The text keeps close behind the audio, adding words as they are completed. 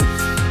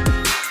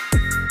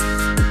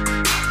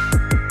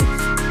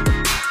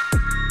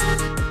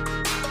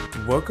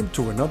Welcome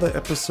to another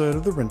episode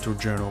of the Rental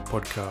Journal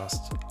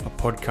podcast, a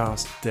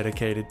podcast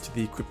dedicated to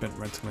the equipment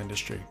rental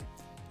industry.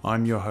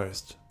 I'm your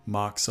host,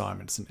 Mark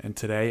Simonson, and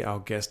today our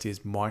guest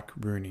is Mike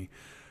Rooney.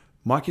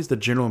 Mike is the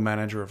general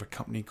manager of a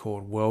company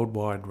called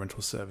Worldwide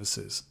Rental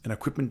Services, an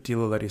equipment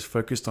dealer that is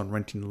focused on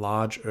renting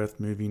large earth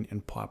moving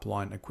and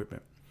pipeline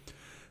equipment.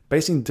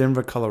 Based in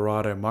Denver,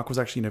 Colorado, Mike was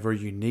actually in a very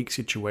unique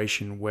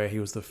situation where he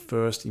was the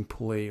first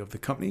employee of the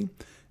company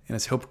and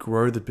has helped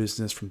grow the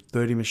business from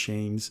 30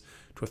 machines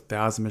to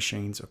 1,000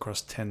 machines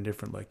across 10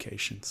 different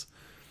locations.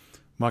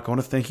 Mike, I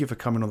want to thank you for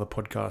coming on the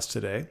podcast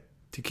today.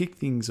 To kick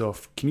things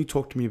off, can you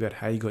talk to me about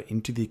how you got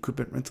into the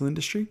equipment rental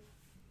industry?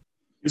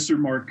 Yes, sir,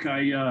 Mark.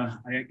 I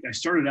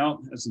started out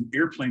as an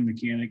airplane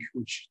mechanic,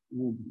 which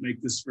will make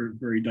this a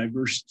very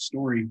diverse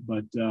story.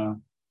 But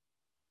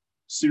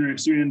soon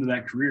into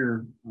that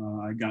career,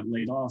 I got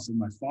laid off, and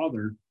my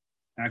father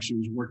actually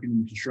was working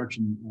in the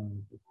construction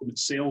equipment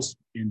sales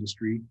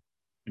industry.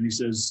 And he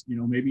says,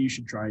 maybe you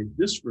should try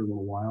this for a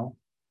little while.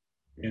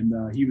 And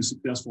he was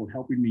successful at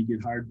helping me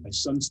get hired by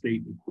Sun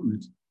State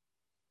Equipment,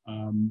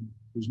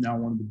 who's now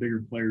one of the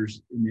bigger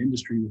players in the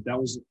industry. But that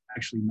was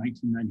actually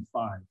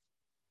 1995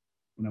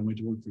 when I went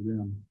to work for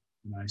them.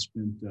 And I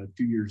spent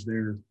 2 years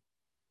there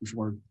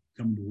before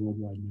coming to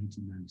Worldwide in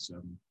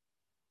 1997.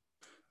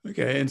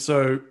 Okay. And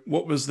so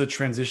what was the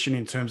transition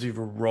in terms of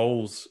your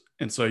roles?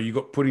 And so you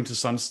got put into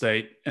Sun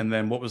State, and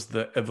then what was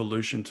the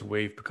evolution to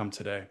where you've become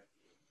today?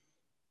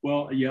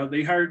 Well, yeah,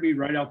 they hired me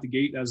right out the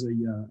gate as a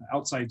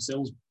outside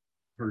sales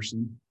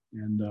person.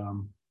 And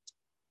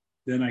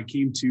then I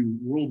came to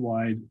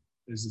Worldwide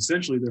as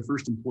essentially their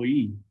first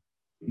employee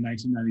in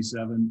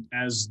 1997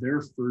 as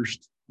their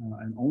first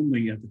and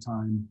only at the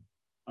time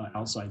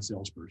outside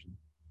salesperson.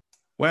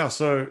 Wow.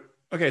 So,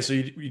 okay.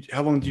 So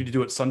how long did you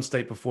do at Sun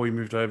State before you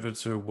moved over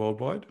to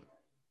Worldwide?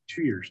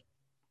 2 years.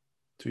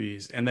 2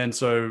 years. And then,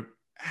 so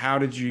how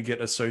did you get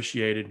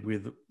associated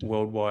with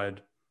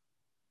Worldwide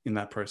in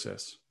that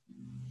process?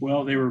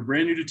 Well, they were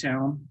brand new to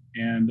town,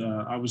 and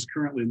I was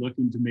currently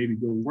looking to maybe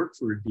go work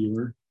for a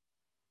dealer.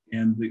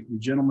 And the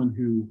gentleman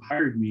who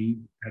hired me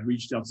had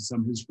reached out to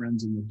some of his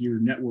friends in the dealer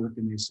network,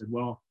 and they said,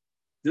 well,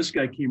 this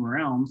guy came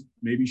around,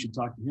 maybe you should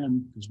talk to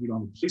him because we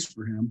don't have a place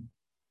for him.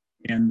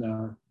 And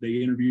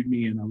they interviewed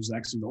me, and I was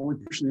actually the only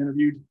person they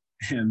interviewed,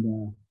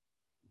 and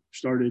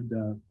started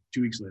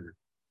 2 weeks later.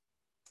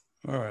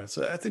 All right. So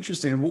that's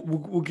interesting.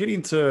 We'll get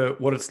into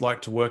what it's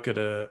like to work at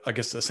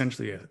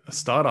essentially a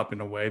startup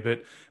in a way.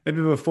 But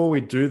maybe before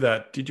we do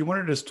that, did you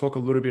want to just talk a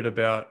little bit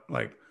about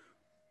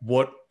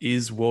what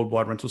is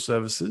Worldwide Rental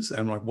Services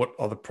and what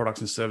are the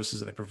products and services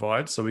that they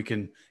provide, so we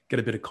can get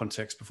a bit of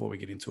context before we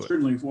get into it?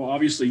 Certainly. Well,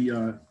 obviously,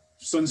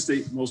 Sun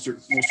State most are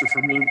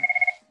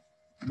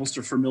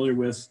familiar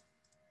with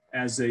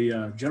as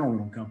a general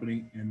rental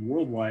company, and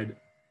Worldwide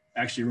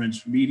actually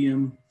rents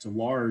medium to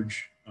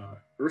large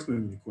earth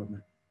moving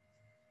equipment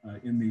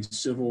in the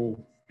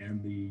civil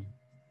and the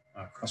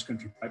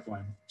cross-country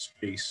pipeline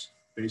space,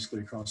 basically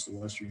across the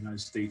western United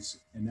States,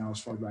 and now as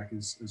far back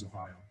as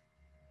Ohio.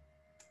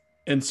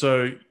 And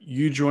so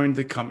you joined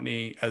the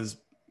company as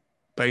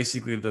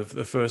basically the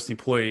first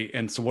employee.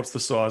 And so what's the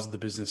size of the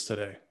business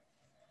today?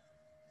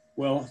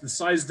 Well, the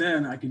size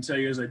then, I can tell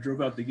you, as I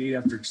drove out the gate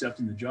after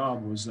accepting the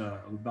job, was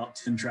about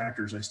 10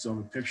 tractors. I still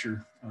have a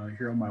picture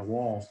here on my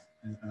wall.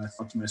 And I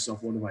thought to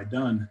myself, what have I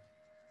done?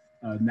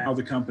 Now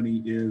the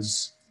company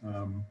is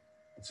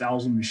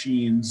 1,000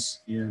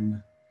 machines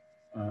in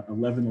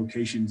 11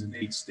 locations in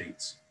 8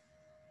 states.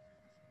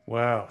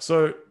 Wow.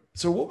 So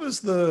what was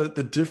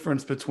the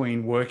difference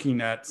between working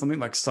at something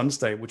like Sun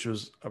State, which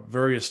was a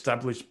very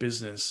established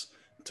business,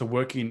 to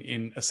working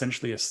in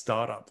essentially a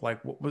startup?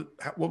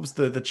 What was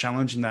the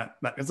challenge in that?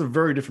 It's a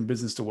very different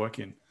business to work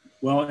in.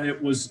 Well,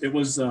 it was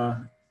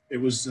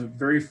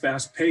very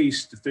fast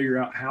paced to figure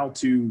out how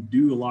to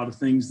do a lot of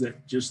things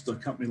that just a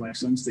company like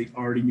Sun State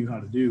already knew how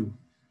to do.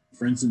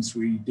 For instance,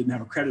 we didn't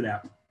have a credit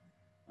app.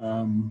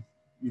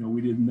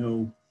 We didn't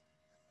know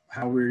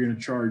how we were going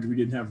to charge. We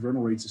didn't have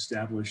rental rates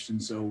established.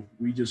 And so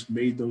we just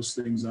made those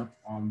things up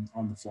on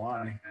the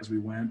fly as we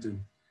went.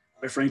 And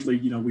quite frankly,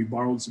 we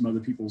borrowed some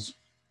other people's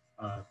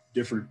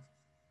different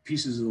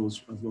pieces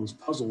of those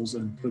puzzles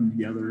and put them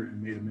together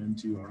and made them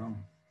into our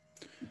own.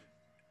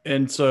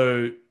 And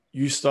so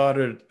you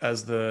started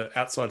as the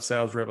outside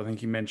sales rep, I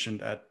think you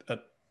mentioned,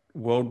 at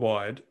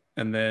Worldwide.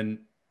 And then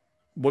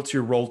what's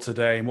your role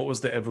today, and what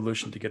was the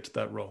evolution to get to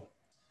that role?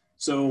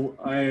 So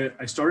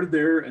I started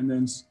there, and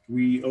then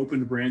we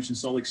opened a branch in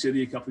Salt Lake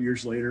City a couple of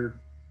years later.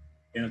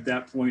 And at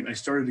that point, I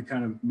started to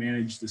kind of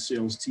manage the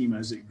sales team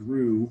as it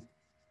grew,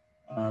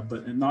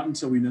 but not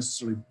until we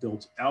necessarily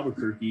built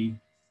Albuquerque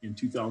in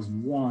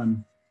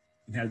 2001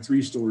 and had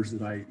 3 stores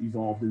that I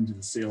evolved into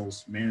the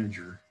sales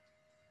manager.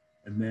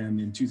 And then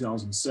in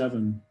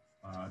 2007,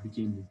 I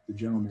became the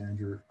general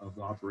manager of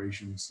the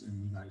operations in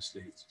the United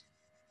States.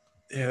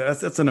 Yeah,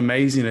 that's an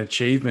amazing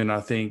achievement.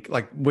 I think,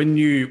 when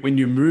you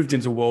moved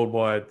into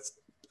Worldwide,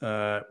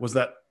 was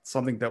that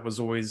something that was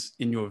always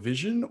in your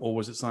vision, or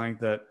was it something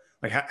that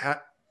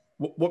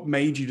what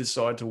made you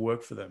decide to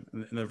work for them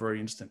in the very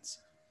instance?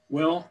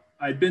 Well,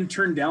 I'd been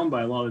turned down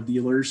by a lot of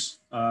dealers.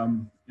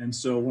 And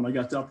so when I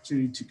got the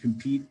opportunity to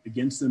compete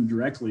against them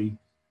directly,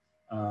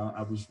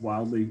 I was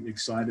wildly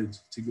excited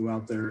to go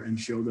out there and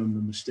show them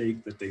the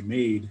mistake that they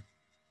made.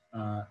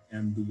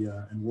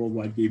 And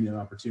Worldwide gave me that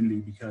opportunity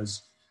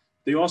because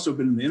they also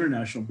been in the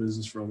international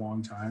business for a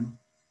long time.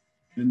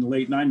 And in the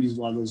late 90s,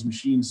 a lot of those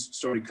machines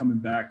started coming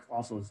back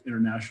off of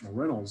international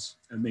rentals,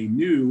 and they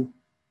knew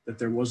that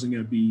there wasn't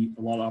going to be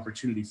a lot of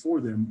opportunity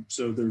for them.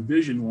 So their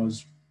vision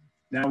was,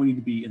 now we need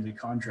to be in the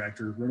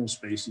contractor rental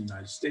space in the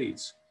United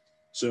States.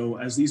 So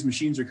as these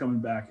machines are coming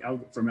back out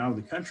of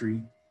the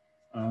country,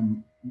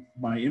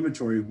 my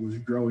inventory was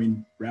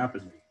growing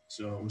rapidly.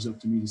 So it was up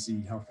to me to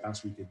see how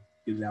fast we could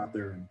get it out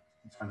there and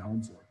find a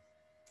home for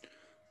it.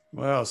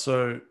 Wow.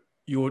 So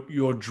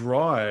your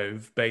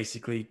drive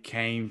basically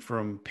came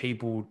from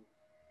people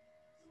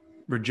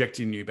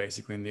rejecting you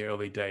basically in the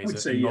early I days would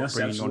say and not yes,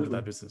 bringing you onto absolutely.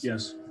 that business.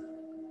 Yes.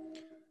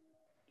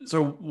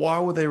 So why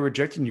were they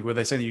rejecting you? Were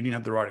they saying that you didn't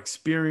have the right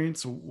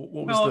experience?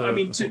 What was Well, the, I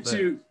mean, the thought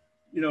there?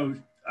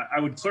 I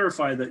would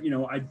clarify that,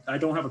 I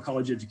don't have a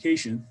college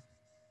education,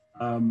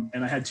 and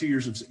I had 2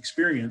 years of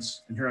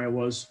experience, and here I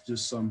was,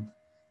 just some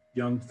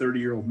young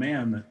 30-year-old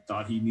man that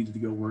thought he needed to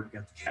go work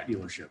at the cat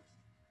dealership.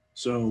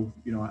 So,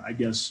 I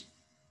guess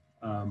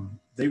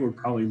they were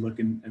probably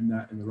looking in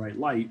the right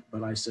light,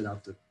 but I set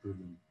out to prove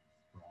them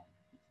wrong.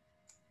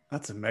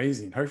 That's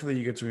amazing. Hopefully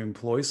you get to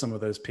employ some of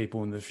those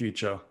people in the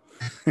future.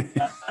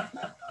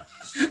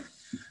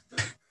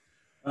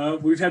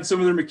 We've had some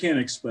of their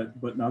mechanics,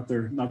 but not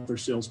their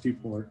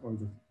salespeople or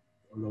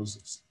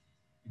those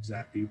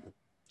exact people.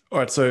 All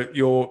right. So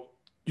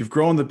you've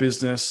grown the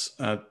business.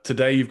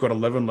 Today you've got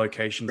 11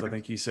 locations, I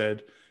think you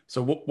said.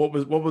 So what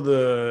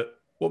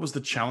was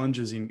the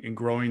challenges in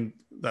growing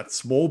that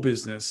small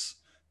business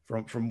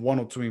from one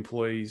or two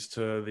employees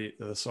to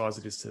the size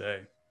it is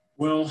today?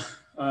 Well,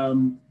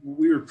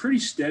 we were pretty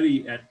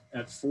steady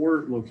at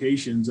 4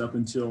 locations up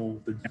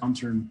until the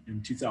downturn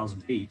in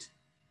 2008.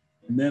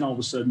 And then all of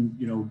a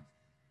sudden,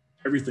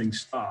 everything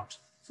stopped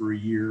for a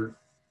year.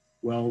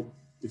 Well,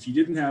 if you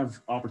didn't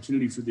have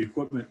opportunity for the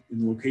equipment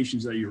in the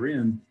locations that you're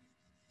in,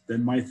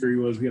 then my theory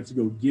was we have to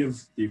go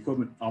give the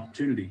equipment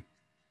opportunity.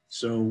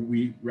 So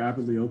we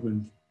rapidly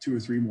opened 2 or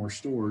 3 more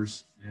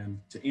stores. And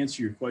to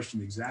answer your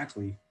question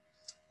exactly,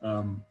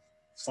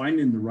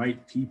 finding the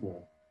right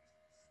people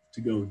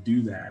to go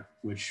do that,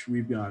 which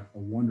we've got a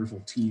wonderful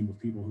team of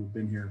people who've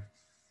been here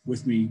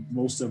with me,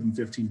 most of them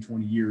 15,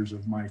 20 years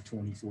of my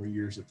 24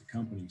 years at the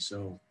company.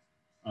 So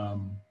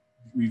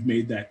we've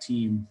made that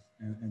team,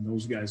 and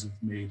those guys have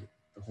made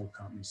the whole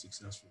company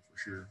successful for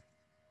sure.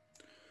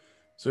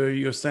 So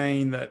you're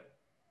saying that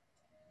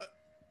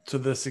to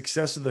the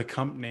success of the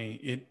company,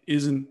 it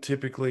isn't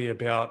typically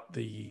about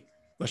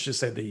let's just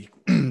say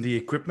the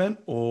equipment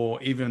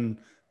or even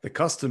the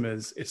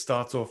customers. It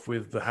starts off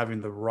with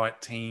having the right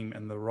team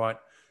and the right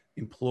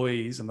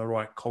employees and the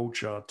right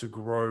culture to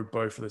grow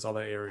both of those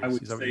other areas. I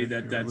would say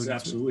that's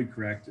absolutely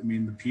correct. I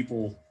mean, the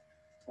people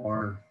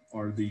are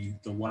the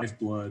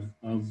lifeblood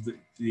of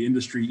the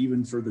industry,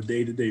 even for the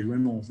day-to-day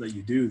rentals that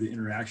you do, the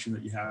interaction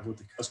that you have with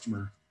the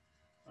customer.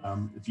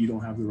 If you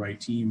don't have the right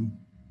team,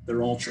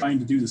 they're all trying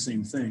to do the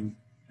same thing.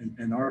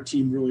 And our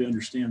team really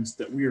understands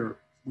that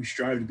we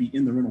strive to be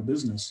in the rental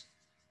business.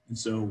 And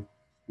so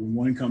when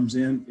one comes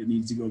in, it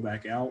needs to go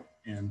back out,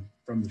 and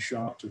from the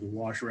shop to the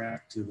wash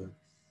rack to the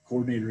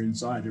coordinator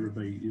inside,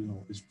 everybody,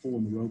 is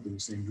pulling the rope in the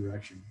same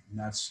direction. And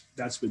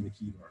that's been the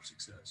key to our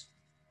success.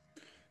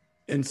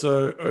 And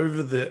so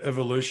over the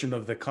evolution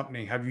of the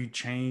company, have you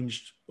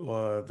changed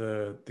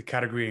the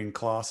category and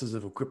classes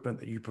of equipment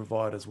that you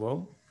provide as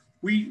well?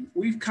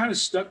 We've kind of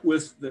stuck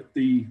with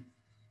the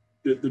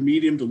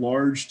medium to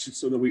large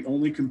so that we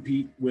only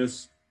compete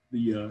with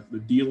the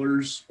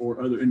dealers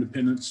or other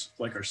independents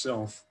like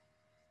ourselves.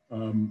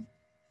 And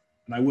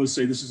I would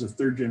say this is a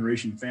 3rd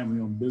generation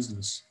family owned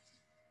business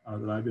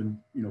that I've been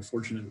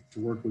fortunate to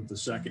work with the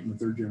 2nd and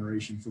the 3rd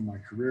generation for my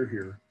career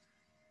here.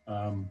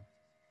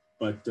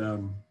 But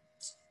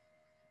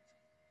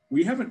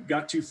we haven't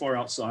got too far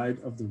outside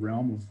of the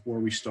realm of where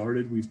we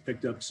started. We've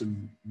picked up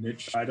some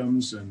niche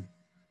items, and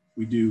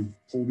we do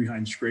pull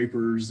behind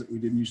scrapers that we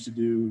didn't used to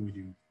do. We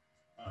do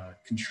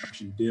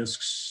construction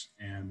discs,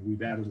 and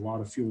we've added a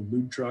lot of fuel and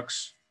lube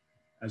trucks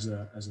as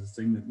a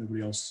thing that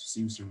nobody else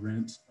seems to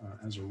rent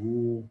as a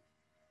rule.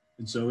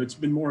 And so it's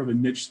been more of a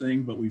niche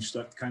thing, but we've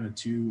stuck kind of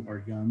to our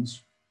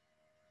guns.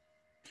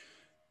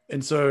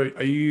 And so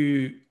are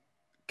you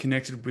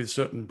connected with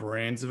certain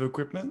brands of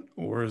equipment,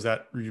 or is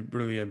that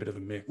really a bit of a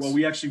mix? Well,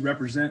 we actually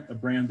represent a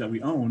brand that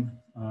we own.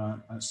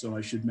 So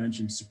I should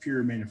mention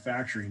Superior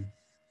Manufacturing.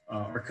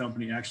 Our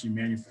company actually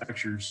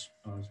manufactures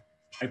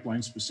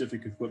pipeline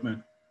specific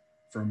equipment,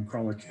 from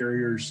crawler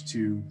carriers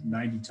to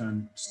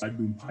 90-ton side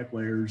boom pipe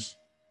layers,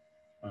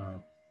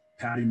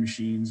 padding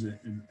machines,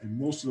 and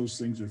most of those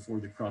things are for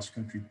the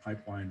cross-country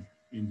pipeline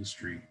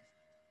industry.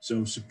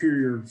 So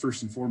Superior,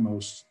 first and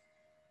foremost,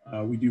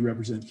 we do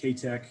represent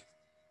K-Tech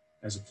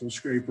as a pull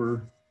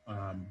scraper,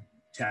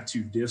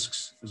 tattoo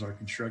discs as our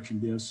construction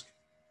disc,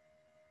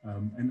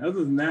 And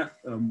other than that,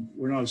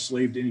 we're not a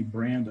slave to any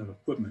brand of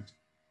equipment.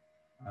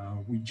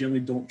 We generally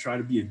don't try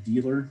to be a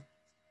dealer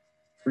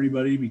for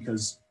anybody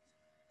because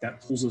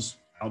that pulls us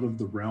out of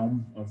the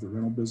realm of the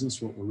rental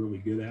business, what we're really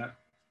good at.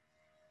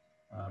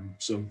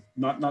 So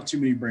not too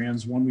many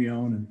brands, one we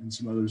own and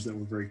some others that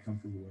we're very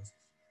comfortable with.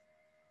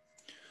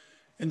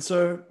 And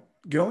so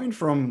going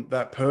from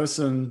that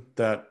person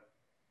that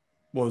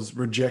was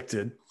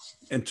rejected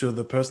into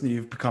the person that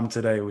you've become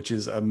today, which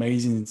is an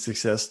amazing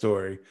success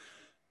story,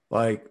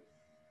 like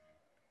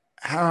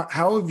how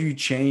have you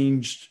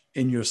changed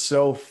in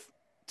yourself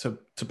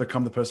to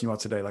become the person you are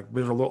today? Like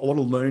there's a lot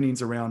of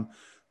learnings around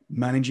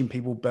managing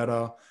people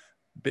better,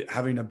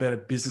 having a better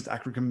business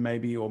acumen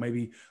maybe, or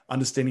maybe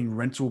understanding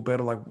rental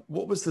better. Like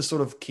what was the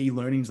sort of key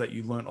learnings that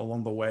you learned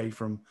along the way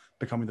from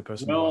becoming the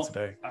person you are Well,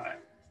 today? I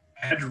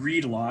had to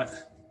read a lot.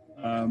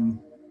 And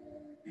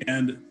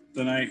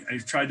then I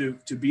tried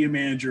to be a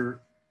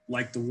manager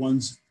like the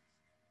ones,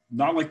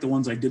 not like the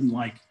ones I didn't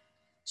like.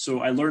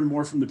 So I learned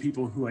more from the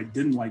people who I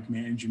didn't like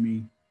managing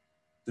me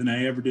than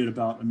I ever did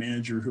about a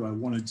manager who I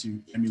wanted to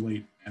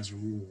emulate as a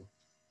rule.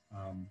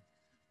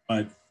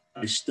 But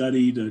I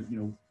studied,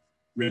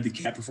 read the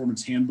CAT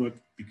Performance Handbook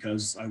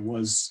because I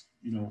was,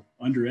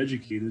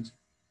 undereducated.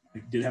 I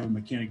did have a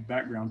mechanic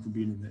background from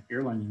being in the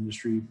airline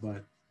industry,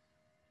 but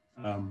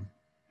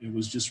it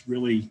was just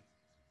really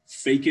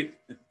fake it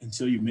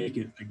until you make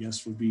it, I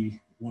guess would be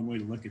one way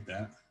to look at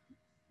that.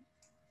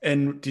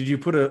 And did you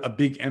put a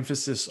big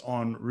emphasis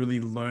on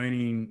really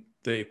learning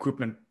the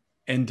equipment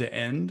end to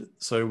end?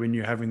 So when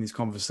you're having these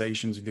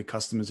conversations with your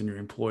customers and your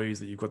employees,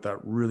 that you've got that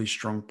really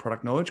strong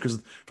product knowledge?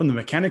 Because from the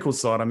mechanical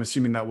side, I'm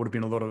assuming that would have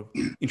been a lot of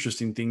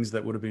interesting things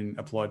that would have been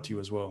applied to you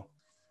as well.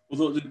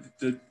 Although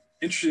the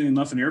interesting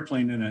enough, an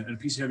airplane and a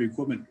piece of heavy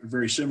equipment are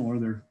very similar.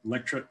 They're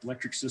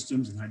electric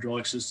systems and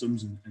hydraulic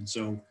systems. And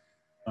so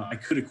I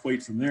could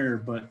equate from there.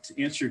 But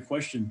to answer your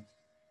question,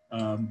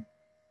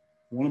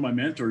 one of my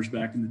mentors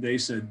back in the day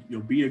said,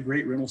 you'll be a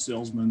great rental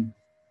salesman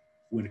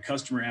when a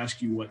customer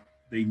asks you what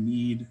they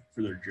need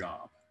for their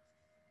job.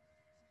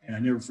 And I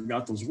never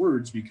forgot those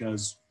words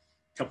because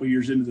a couple of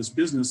years into this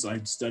business,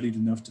 I'd studied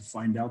enough to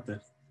find out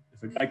that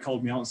if a guy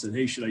called me out and said,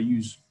 hey, should I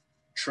use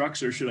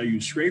trucks or should I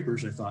use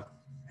scrapers? I thought,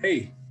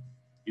 hey,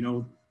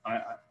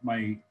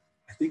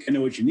 I think I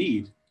know what you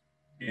need.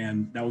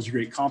 And that was a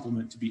great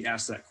compliment to be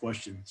asked that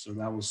question. So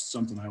that was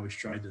something I always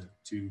tried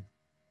to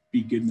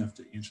be good enough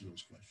to answer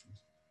those questions.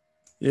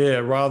 Yeah,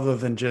 rather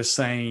than just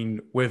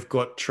saying we've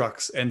got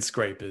trucks and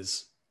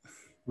scrapers.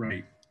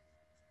 Right.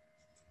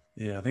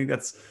 Yeah, I think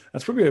that's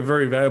probably a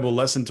very valuable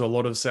lesson to a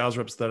lot of sales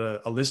reps that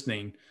are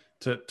listening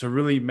to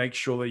really make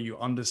sure that you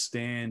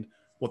understand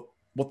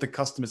what the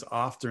customer's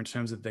after in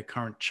terms of their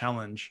current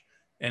challenge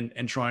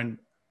and try and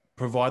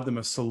provide them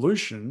a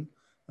solution,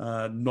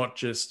 not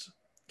just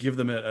give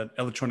them an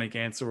electronic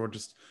answer or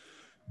just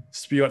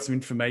spew out some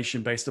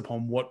information based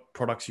upon what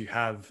products you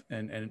have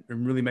and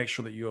really make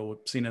sure that you're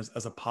seen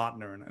as a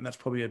partner. And that's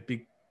probably a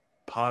big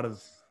part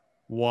of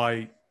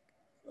why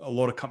a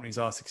lot of companies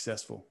are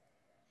successful.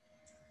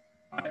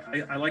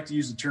 I like to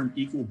use the term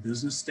equal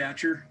business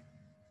stature.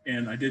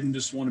 And I didn't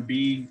just want to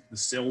be the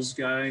sales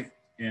guy.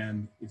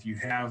 And if you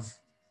have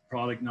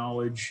product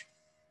knowledge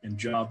and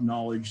job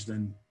knowledge,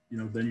 then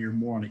you're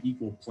more on an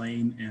equal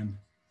plane and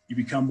you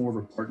become more of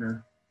a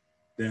partner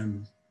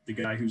than the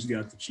guy who's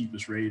got the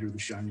cheapest rate or the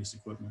shiniest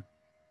equipment.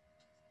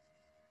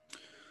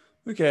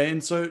 Okay.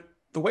 And so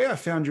the way I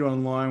found you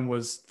online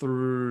was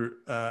through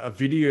a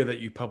video that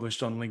you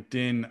published on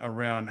LinkedIn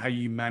around how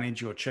you manage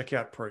your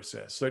checkout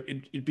process. So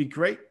it'd be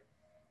great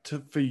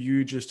for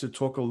you just to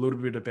talk a little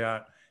bit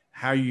about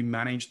how you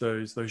manage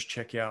those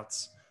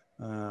checkouts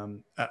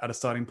at a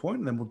starting point,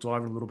 and then we'll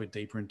dive a little bit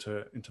deeper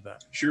into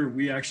that. Sure.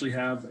 We actually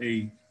have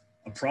a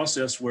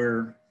process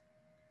where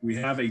we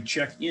have a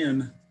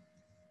check-in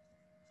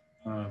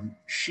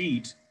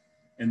sheet,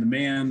 and the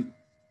man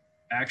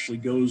actually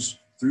goes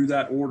through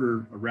that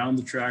order around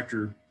the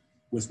tractor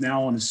with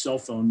now on his cell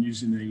phone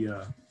using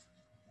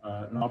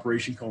an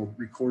operation called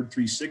Record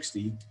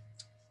 360,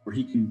 where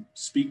he can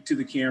speak to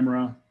the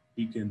camera.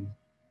 He can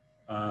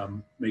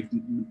make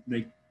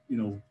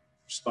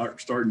start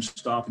and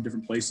stop in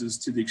different places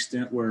to the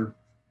extent where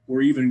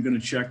we're even going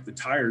to check the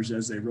tires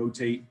as they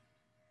rotate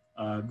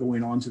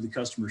going onto the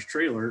customer's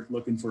trailer,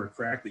 looking for a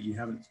crack that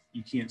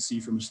you can't see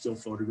from a still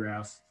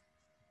photograph.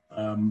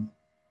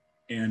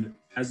 And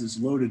as it's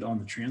loaded on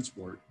the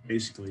transport,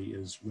 basically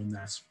is when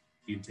that's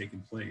being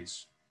taken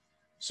place.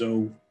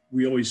 So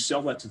we always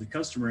sell that to the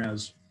customer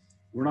as,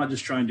 we're not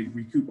just trying to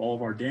recoup all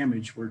of our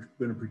damage. We're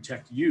going to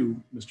protect you,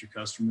 Mr.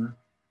 Customer,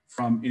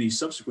 from any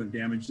subsequent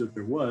damage that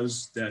there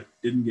was that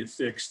didn't get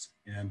fixed.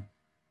 And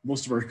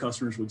most of our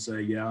customers would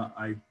say, yeah,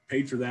 I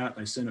paid for that.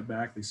 I sent it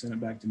back. They sent it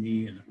back to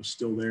me and it was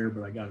still there,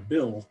 but I got a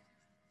bill.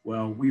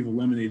 Well, we've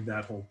eliminated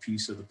that whole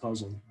piece of the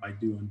puzzle by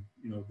doing,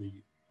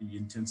 the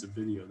intensive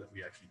video that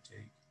we actually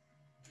take.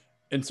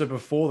 And so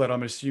before that,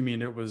 I'm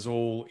assuming it was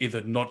all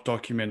either not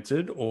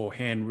documented or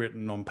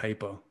handwritten on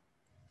paper.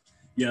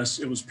 Yes,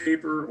 it was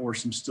paper or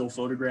some still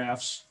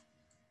photographs.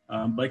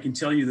 But I can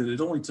tell you that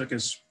it only took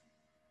us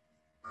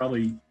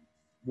probably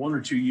 1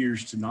 or 2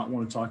 years to not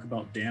want to talk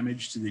about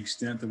damage to the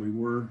extent that we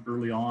were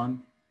early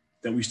on,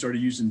 that we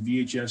started using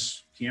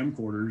VHS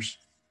camcorders,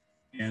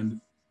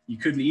 and you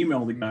couldn't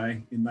email the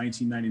guy in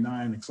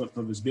 1999 a clip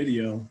of his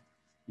video.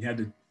 You had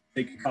to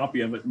take a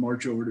copy of it and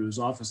march over to his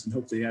office and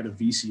hope they had a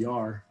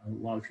VCR. A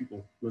lot of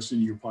people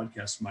listening to your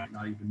podcast might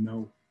not even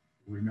know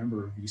or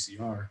remember a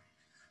VCR.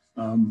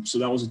 So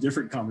that was a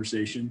different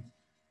conversation.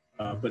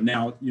 But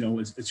now,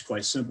 it's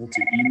quite simple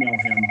to email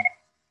him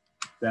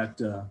that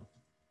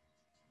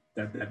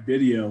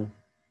video.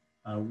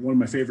 One of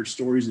my favorite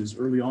stories is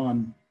early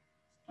on,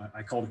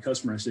 I called a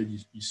customer. I said,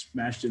 you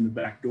smashed in the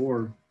back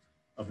door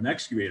of an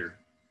excavator.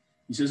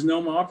 He says,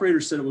 no, my operator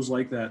said it was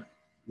like that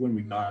when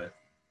we got it.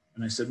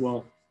 And I said,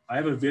 well, I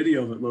have a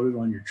video that loaded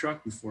on your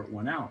truck before it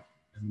went out.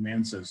 And the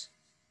man says,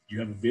 you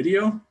have a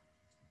video?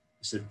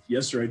 I said,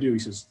 yes, sir, I do. He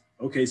says,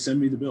 okay,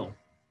 send me the bill.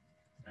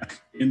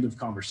 End of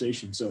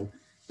conversation. So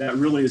that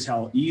really is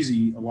how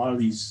easy a lot of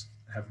these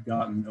have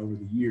gotten over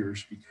the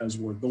years, because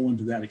we're going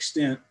to that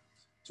extent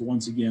to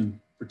once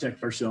again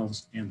protect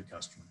ourselves and the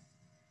customer.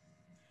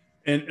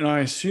 And I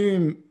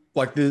assume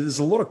like there's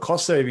a lot of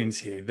cost savings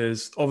here.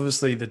 There's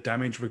obviously the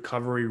damage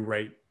recovery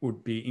rate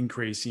would be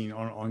increasing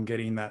on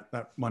getting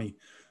that money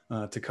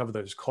to cover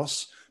those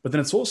costs. But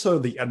then it's also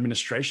the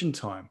administration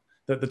time,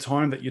 that the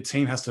time that your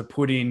team has to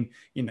put in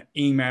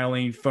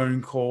emailing,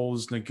 phone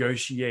calls,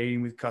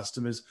 negotiating with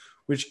customers,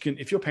 which can,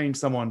 if you're paying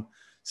someone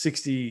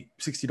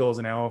 $60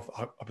 an hour,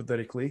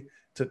 hypothetically,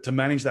 to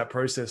manage that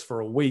process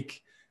for a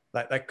week,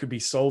 that could be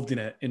solved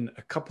in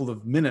a couple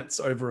of minutes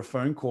over a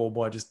phone call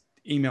by just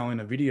emailing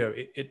a video.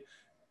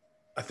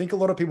 I think a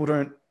lot of people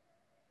don't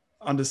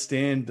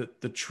understand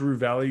the true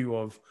value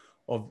of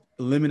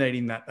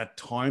eliminating that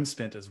time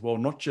spent as well,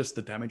 not just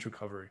the damage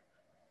recovery.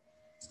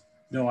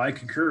 No, I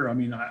concur. I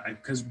mean,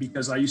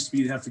 because I used to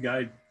be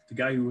the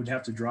guy who would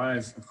have to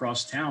drive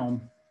across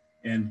town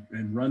and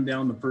run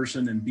down the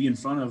person and be in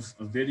front of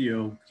a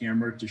video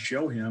camera to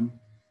show him.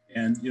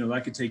 And,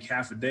 that could take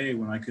half a day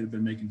when I could have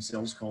been making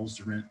sales calls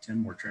to rent 10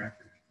 more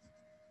tractors.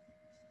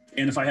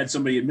 And if I had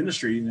somebody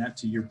administrating that,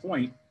 to your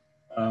point,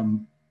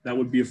 that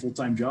would be a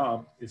full-time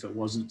job if it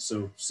wasn't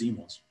so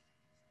seamless.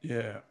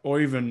 Yeah.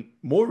 Or even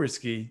more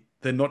risky,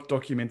 they're not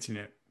documenting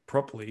it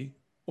properly,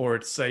 or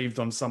it's saved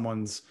on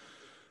someone's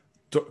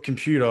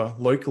computer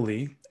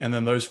locally, and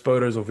then those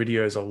photos or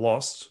videos are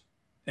lost.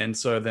 And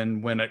so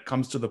then when it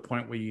comes to the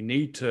point where you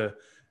need to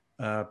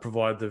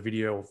provide the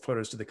video or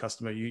photos to the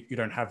customer, you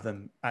don't have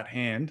them at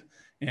hand.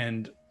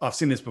 And I've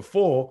seen this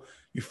before.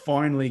 You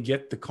finally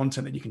get the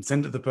content that you can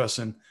send to the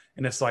person,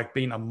 and it's like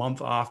been a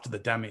month after the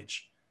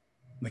damage.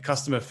 And the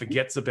customer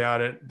forgets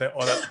about it. That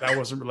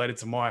wasn't related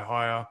to my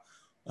hire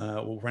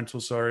or rental,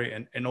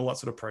 sorry, and all that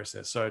sort of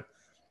process. So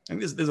I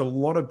think there's a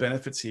lot of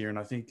benefits here. And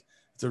I think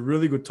it's a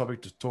really good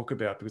topic to talk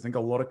about, because I think a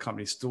lot of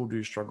companies still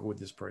do struggle with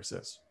this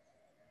process.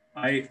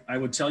 I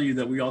would tell you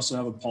that we also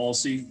have a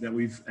policy that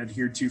we've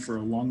adhered to for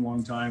a long,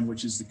 long time,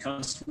 which is the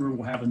customer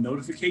will have a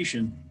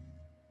notification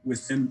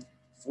within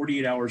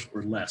 48 hours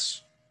or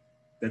less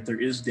that there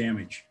is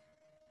damage,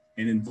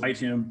 and invite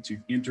him to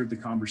enter the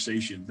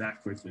conversation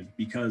that quickly,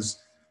 because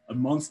a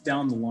month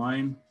down the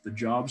line, the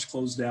job's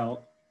closed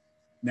out.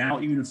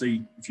 Now, even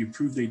if you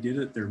prove they did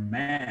it, they're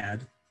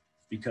mad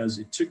because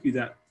it took you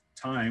that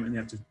time, and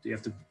they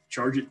have to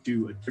charge it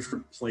to a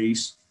different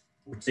place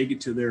or take it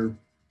to their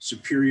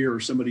superior or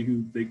somebody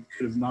who they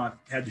could have not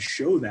had to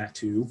show that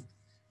to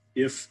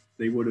if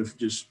they would have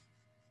just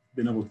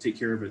been able to take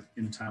care of it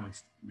in a timely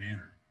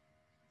manner.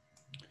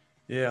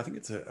 Yeah, I think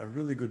it's a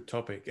really good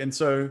topic. And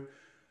so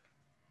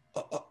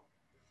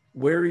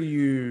where do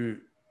you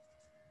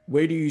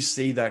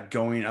see that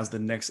going as the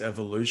next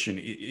evolution?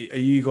 Are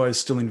you guys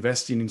still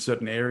investing in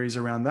certain areas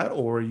around that,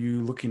 or are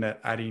you looking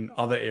at adding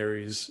other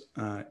areas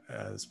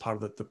as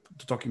part of the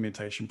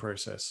documentation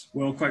process?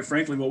 Well, quite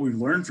frankly, what we've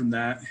learned from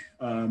that,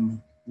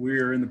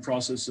 we're in the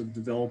process of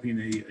developing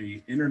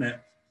a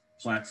internet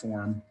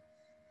platform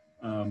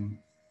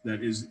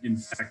that is in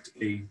fact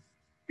a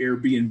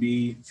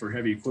Airbnb for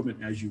heavy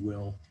equipment, as you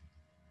will,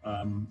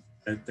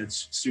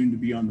 that's soon to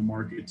be on the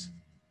market.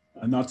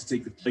 Not to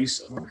take the place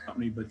of our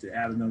company, but to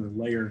add another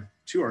layer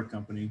to our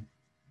company.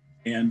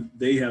 And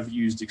they have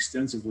used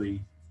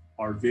extensively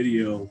our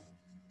video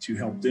to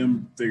help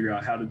them figure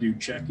out how to do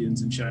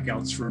check-ins and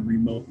check-outs from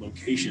remote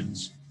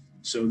locations,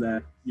 so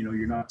that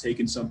you're not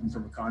taking something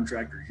from a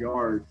contractor's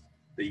yard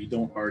that you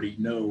don't already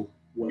know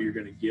what you're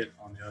going to get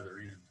on the other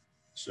end.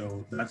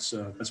 So that's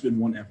been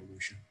one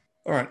evolution.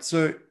 All right.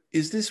 So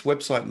is this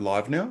website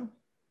live now?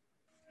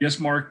 Yes,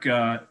 Mark.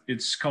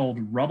 It's called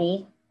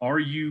Rubbl,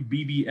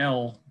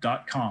 rubbl.com,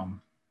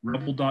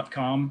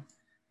 rubbl.com.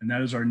 And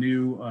that is our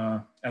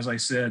new, as I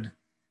said,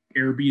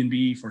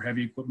 Airbnb for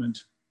heavy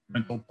equipment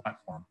rental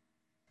platform.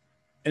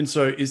 And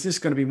so is this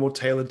going to be more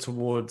tailored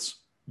towards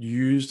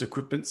used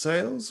equipment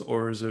sales,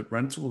 or is it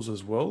rentals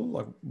as well?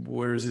 Like,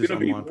 where is this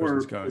online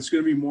presence going? It's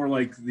going to be more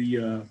like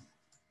the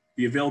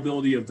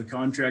availability of the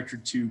contractor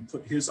to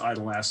put his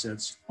idle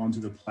assets onto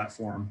the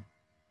platform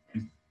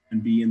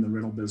and be in the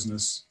rental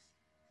business.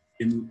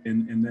 And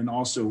then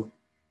also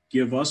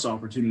give us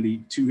opportunity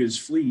to his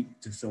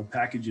fleet to fill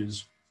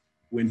packages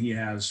when he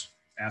has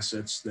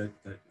assets that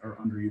are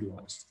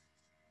underutilized.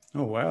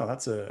 Oh wow,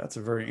 that's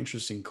a very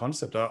interesting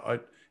concept.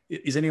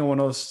 Is anyone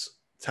else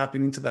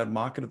tapping into that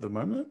market at the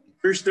moment?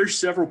 There's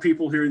several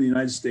people here in the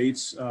United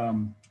States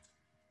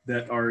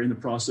that are in the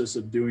process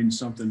of doing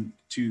something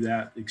to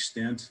that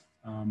extent,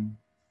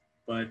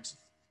 but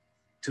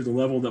to the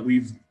level that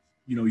we've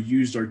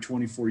used our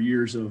 24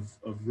 years of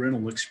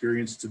rental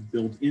experience to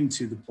build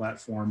into the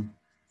platform,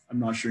 I'm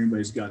not sure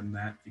anybody's gotten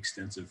that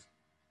extensive.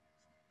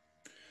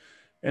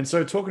 And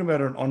so, talking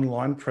about an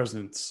online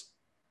presence,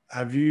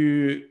 have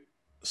you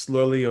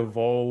slowly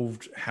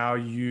evolved how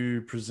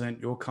you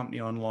present your company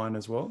online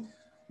as well?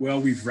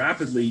 Well, we've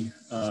rapidly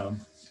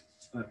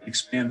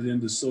expanded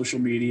into social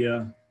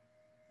media.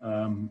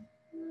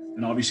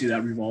 And obviously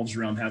that revolves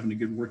around having a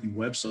good working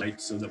website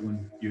so that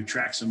when you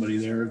attract somebody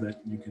there that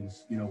you can,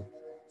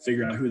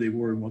 figure out who they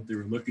were and what they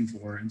were looking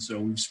for. And so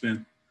we've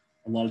spent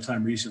a lot of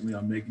time recently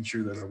on making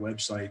sure that our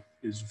website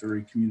is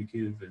very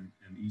communicative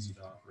and easy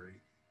to operate.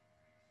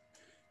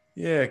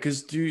 Yeah,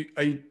 because do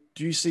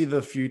you see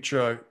the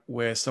future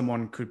where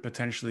someone could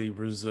potentially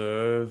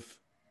reserve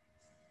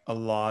a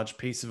large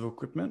piece of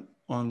equipment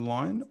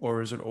online,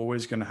 or is it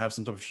always going to have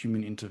some sort of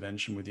human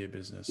intervention with your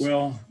business?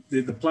 Well,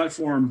 the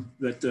platform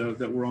that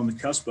we're on the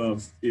cusp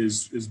of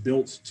is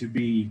built to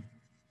be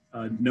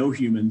no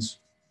humans,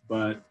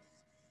 but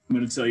I'm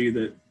going to tell you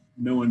that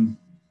knowing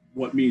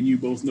what me and you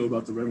both know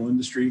about the rental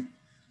industry,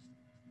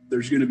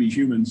 there's going to be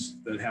humans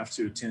that have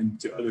to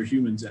attend to other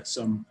humans at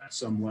some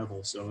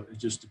level. So it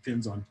just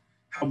depends on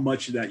how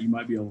much of that you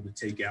might be able to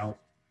take out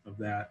of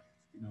that,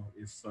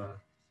 if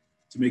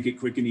to make it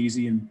quick and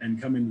easy and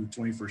come into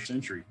the 21st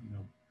century,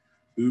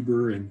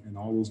 Uber and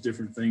all those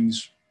different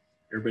things,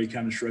 everybody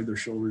kind of shrugged their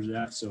shoulders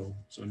at. So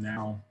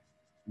now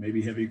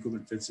maybe heavy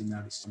equipment fits in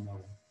that at some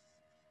level.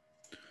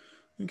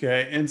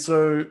 Okay. And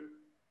so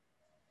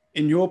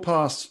in your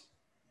past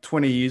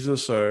 20 years or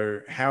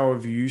so, how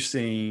have you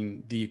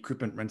seen the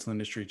equipment rental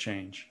industry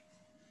change?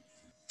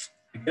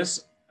 I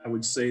guess I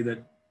would say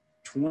that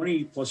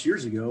 20 plus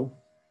years ago,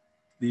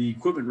 the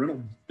equipment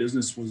rental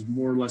business was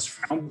more or less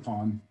frowned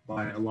upon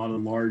by a lot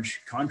of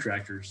large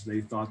contractors.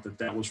 They thought that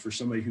that was for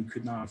somebody who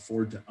could not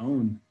afford to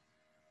own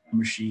a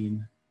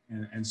machine.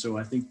 And so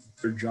I think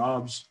their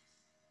jobs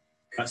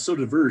got so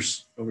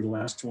diverse over the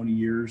last 20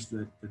 years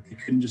that they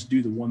couldn't just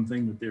do the one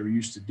thing that they were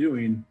used to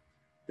doing,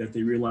 that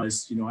they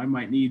realized, I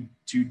might need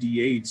two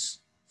D8s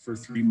for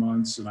 3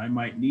 months, and I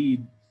might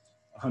need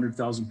a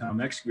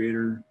 100,000-pound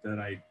excavator that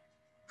I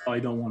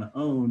probably don't want to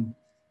own.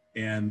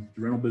 And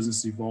the rental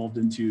business evolved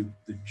into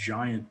the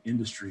giant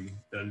industry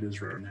that it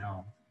is right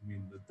now. I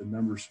mean, the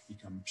numbers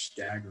become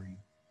staggering.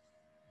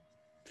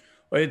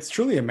 Well, it's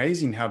truly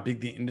amazing how big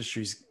the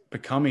industry's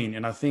becoming.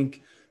 And I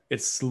think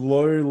it's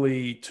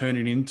slowly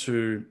turning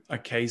into a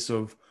case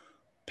of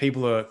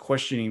people are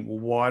questioning, well,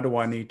 why do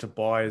I need to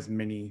buy as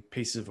many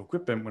pieces of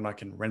equipment when I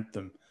can rent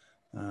them?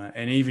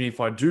 And even if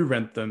I do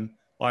rent them,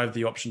 I have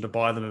the option to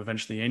buy them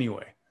eventually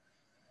anyway.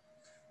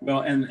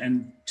 Well,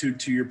 and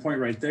to your point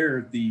right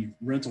there, the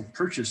rental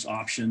purchase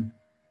option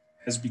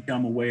has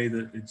become a way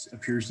that it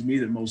appears to me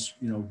that most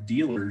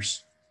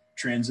dealers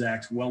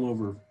transact well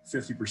over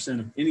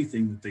 50% of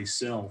anything that they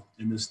sell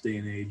in this day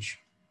and age,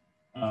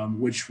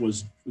 which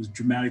was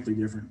dramatically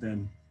different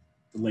than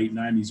the late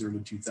 90s, early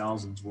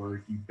 2000s,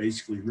 where you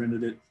basically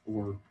rented it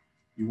or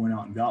you went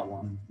out and got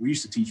one. And we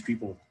used to teach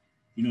people,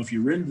 if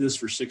you rented this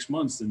for 6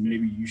 months, then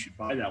maybe you should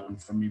buy that one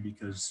from me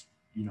because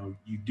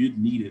you did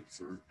need it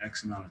for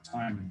X amount of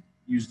time, and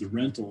use the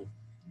rental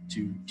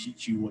to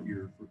teach you what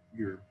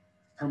your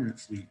permanent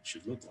fleet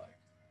should look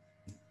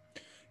like.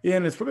 Yeah,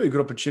 and it's probably a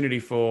good opportunity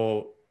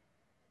for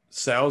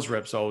sales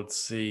reps, I would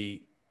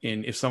see,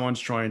 in if someone's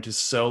trying to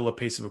sell a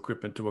piece of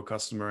equipment to a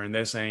customer and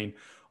they're saying,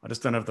 I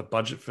just don't have the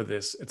budget for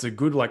this. It's a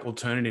good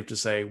alternative to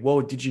say,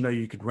 well, did you know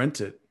you could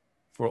rent it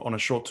on a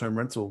short-term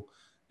rental?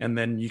 And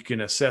then you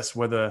can assess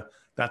whether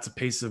that's a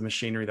piece of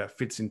machinery that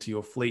fits into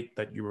your fleet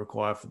that you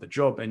require for the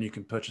job, and you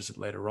can purchase it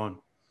later on.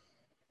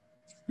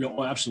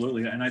 Well,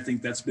 absolutely. And I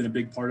think that's been a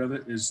big part of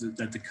it, is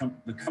that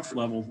the comfort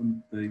level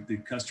the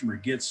customer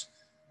gets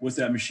with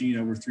that machine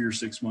over 3 or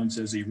 6 months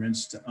as he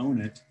rents to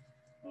own it,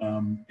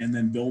 and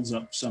then builds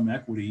up some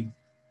equity,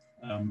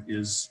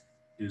 is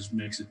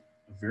makes it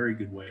a very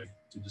good way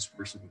to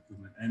disperse of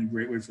equipment and a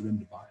great way for them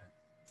to buy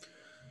it.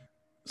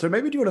 So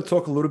maybe do you want to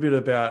talk a little bit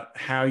about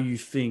how you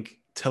think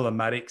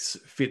telematics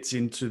fits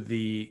into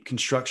the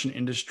construction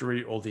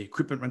industry or the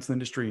equipment rental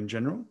industry in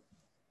general?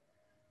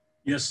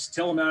 Yes,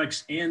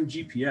 telematics and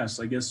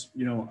GPS. I guess,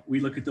 we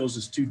look at those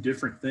as two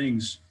different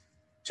things.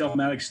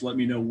 Telematics let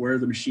me know where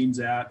the machine's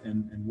at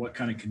and what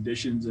kind of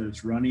conditions that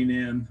it's running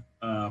in,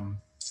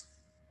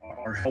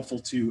 are helpful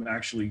to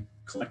actually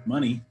collect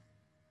money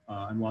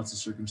in lots of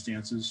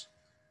circumstances.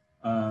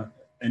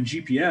 And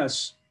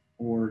GPS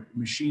or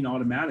machine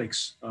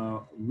automatics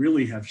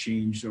really have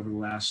changed over the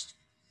last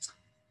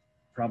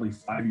probably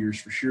 5 years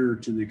for sure,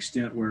 to the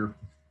extent where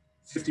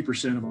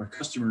 50% of our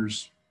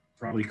customers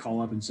probably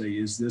call up and say,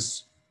 is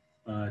this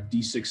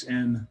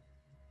D6N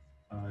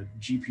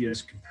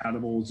GPS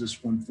compatible? Is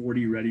this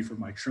 140 ready for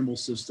my Trimble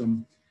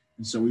system?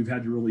 And so we've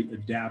had to really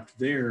adapt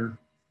there.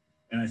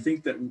 And I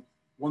think that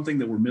one thing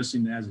that we're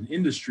missing as an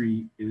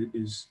industry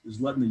is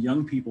letting the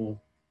young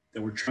people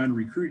that we're trying to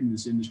recruit in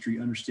this industry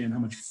understand how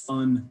much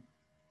fun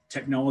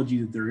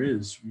technology that there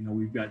is. You know,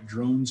 we've got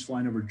drones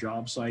flying over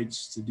job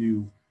sites to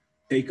do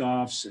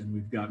takeoffs, and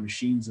we've got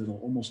machines that'll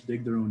almost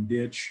dig their own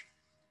ditch.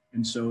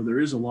 And so there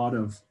is a lot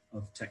of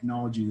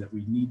technology that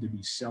we need to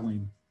be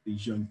selling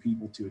these young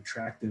people to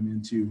attract them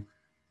into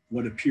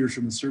what appears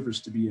from the surface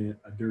to be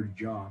a dirty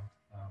job,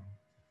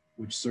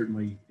 which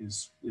certainly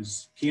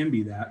can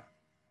be that,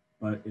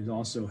 but it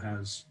also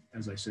has,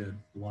 as I said,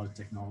 a lot of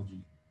technology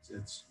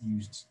that's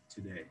used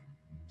today.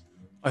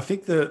 I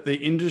think the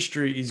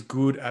industry is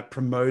good at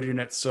promoting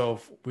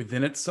itself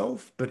within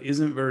itself, but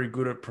isn't very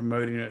good at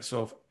promoting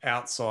itself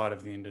outside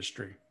of the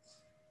industry.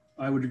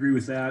 I would agree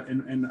with that,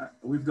 and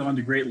we've gone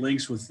to great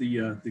lengths with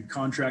the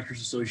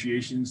contractors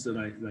associations that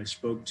I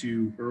spoke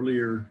to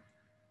earlier,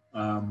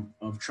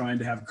 of trying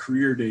to have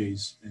career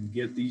days and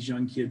get these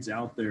young kids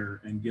out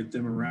there and get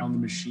them around the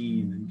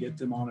machine and get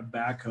them on a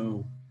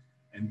backhoe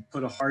and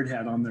put a hard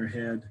hat on their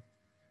head.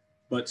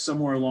 But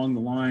somewhere along the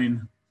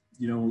line,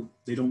 you know,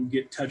 they don't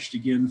get touched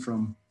again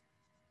from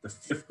the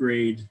 5th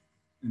grade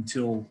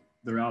until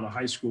they're out of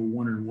high school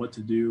wondering what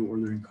to do, or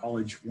they're in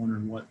college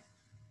wondering what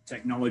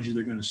technology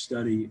they're going to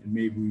study. And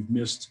maybe we've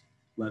missed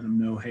letting them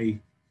know, hey,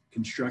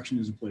 construction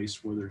is a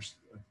place where there's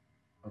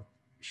a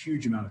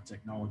huge amount of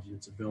technology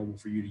that's available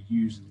for you to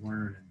use and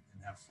learn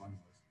and have fun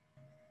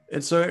with.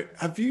 And so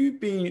have you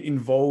been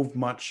involved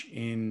much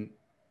in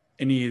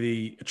any of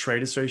the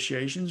trade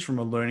associations from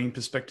a learning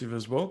perspective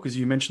as well? Because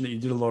you mentioned that you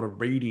did a lot of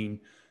reading.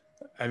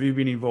 Have you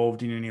been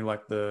involved in any,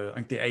 like I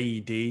think the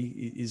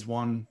AED is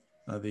one,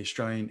 the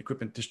Australian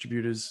Equipment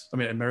Distributors,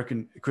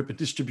 American Equipment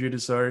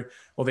Distributors, sorry,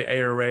 or the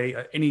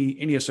ARA,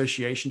 any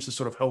associations to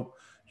sort of help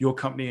your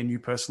company and you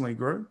personally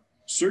grow?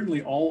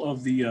 Certainly all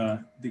of the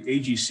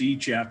AGC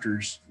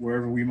chapters,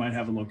 wherever we might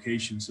have a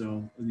location.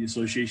 So the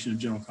Association of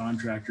General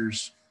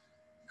Contractors,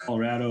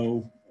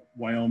 Colorado,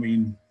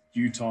 Wyoming,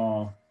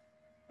 Utah,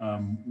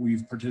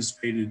 we've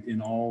participated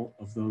in all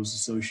of those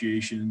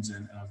associations,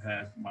 and I've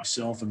had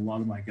myself and a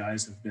lot of my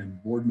guys have been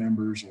board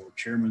members or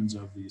chairmans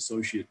of the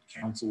associate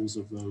councils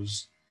of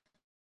those,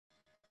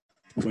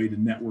 way to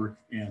network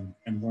and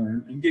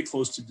learn and get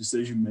close to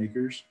decision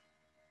makers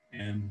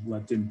and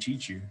let them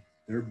teach you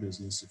their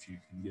business if you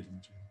can get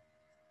them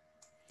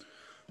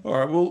to. All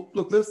right. Well,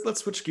 look, let's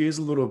switch gears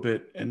a little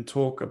bit and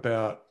talk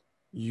about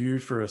you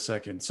for a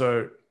second.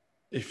 So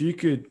if you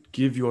could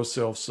give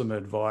yourself some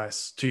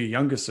advice to your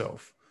younger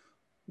self,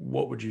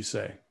 what would you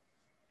say?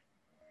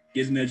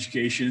 Get an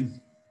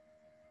education,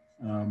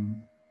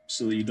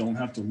 so that you don't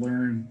have to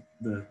learn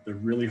the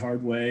really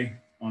hard way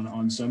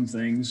on some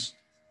things.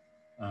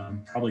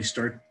 Probably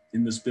start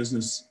in this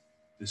business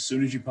as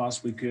soon as you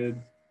possibly could.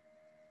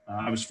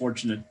 I was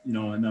fortunate,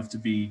 enough to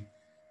be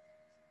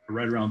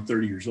right around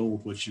 30 years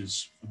old, which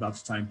is about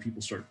the time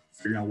people start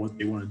figuring out what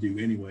they want to do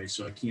anyway.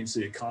 So I can't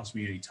say it cost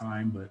me any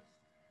time, but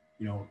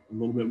a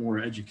little bit more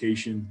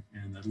education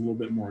and a little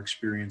bit more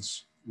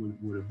experience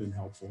would have been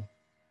helpful.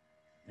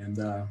 And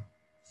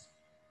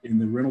in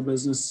the rental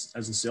business,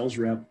 as a sales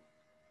rep,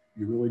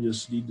 you really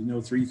just need to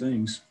know 3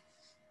 things: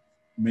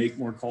 make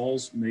more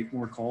calls, make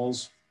more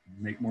calls,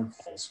 make more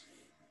calls.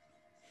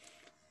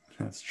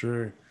 That's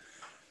true.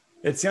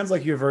 It sounds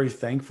like you're very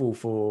thankful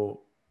for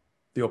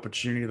the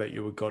opportunity that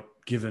you got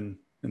given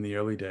in the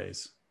early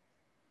days.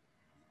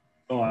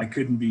 Oh, I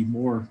couldn't be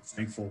more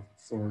thankful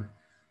for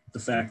the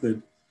fact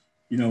that,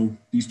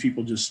 these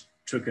people just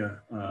took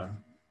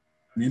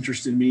an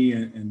interest in me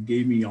and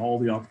gave me all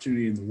the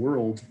opportunity in the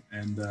world.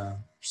 And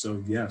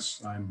so,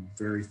 yes, I'm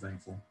very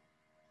thankful.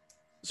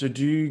 So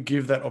do you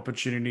give that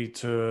opportunity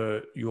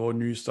to your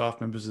new staff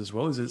members as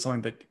well? Is it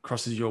something that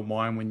crosses your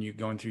mind when you're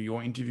going through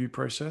your interview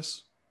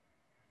process?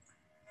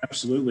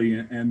 Absolutely.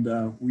 And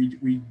we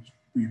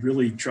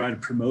really try to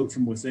promote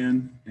from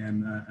within.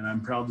 And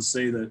I'm proud to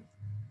say that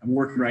I'm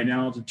working right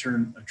now to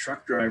turn a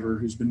truck driver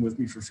who's been with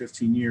me for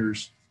 15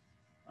 years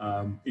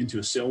into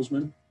a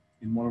salesman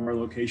in one of our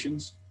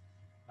locations.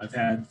 I've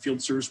had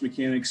field service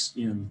mechanics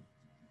in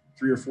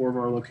 3 or 4 of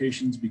our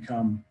locations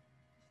become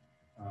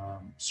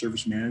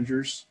service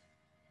managers.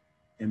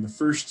 And the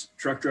first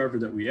truck driver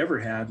that we ever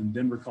had in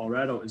Denver,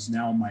 Colorado is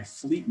now my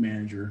fleet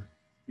manager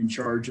in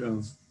charge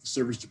of the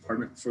service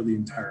department for the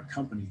entire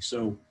company.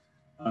 So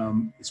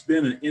it's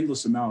been an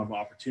endless amount of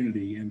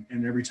opportunity. And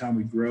every time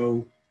we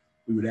grow,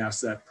 we would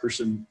ask that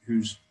person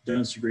who's done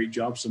us a great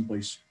job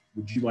someplace,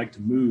 would you like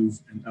to move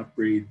and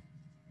upgrade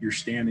your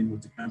standing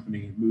with the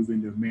company and move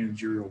into a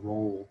managerial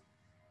role?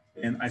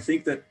 And I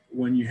think that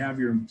when you have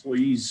your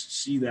employees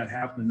see that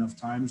happen enough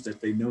times, that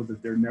they know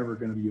that they're never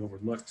going to be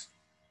overlooked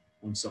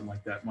when something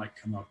like that might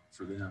come up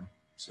for them.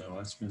 So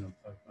that's been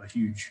a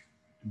huge,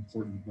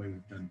 important way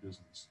we've done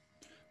business.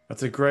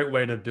 That's a great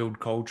way to build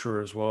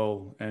culture as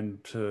well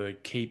and to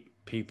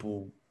keep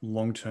people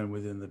long-term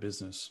within the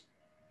business.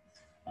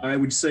 I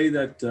would say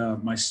that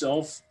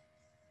myself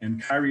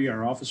And Kyrie,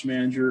 our office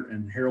manager,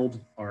 and Harold,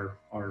 our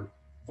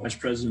vice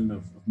president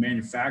of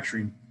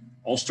manufacturing,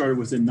 all started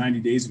within 90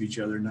 days of each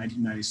other in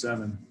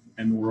 1997,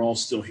 and we're all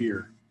still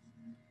here.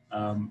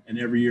 And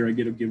every year I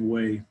get to give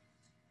away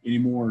any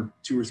more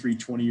 2 or 3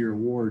 20-year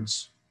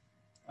awards.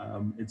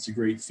 It's a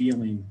great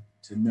feeling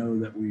to know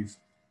that we've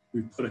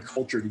put a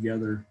culture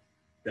together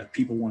that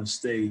people want to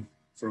stay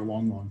for a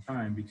long, long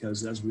time,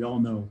 because as we all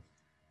know,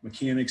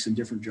 mechanics in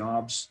different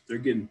jobs, they're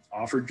getting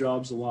offered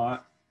jobs a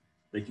lot.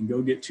 They can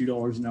go get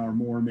 $2 an hour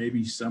more,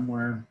 maybe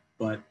somewhere.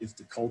 But if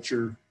the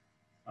culture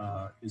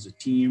is a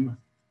team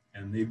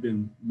and they've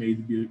been made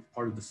to be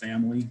part of the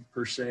family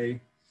per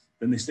se,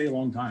 then they stay a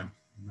long time.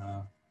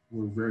 And,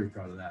 we're very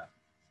proud of that.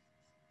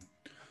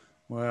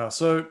 Wow.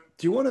 So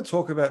do you want to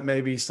talk about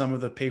maybe some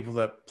of the people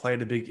that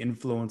played a big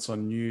influence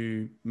on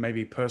you,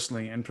 maybe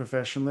personally and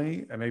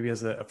professionally, and maybe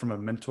from a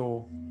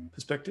mentor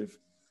perspective?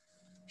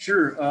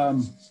 Sure.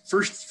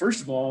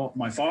 First of all,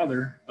 my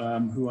father,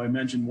 who I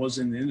mentioned was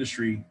in the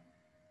industry,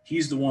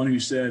 he's the one who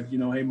said,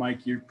 hey,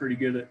 Mike, you're pretty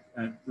good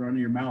at running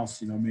your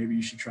mouth. Maybe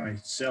you should try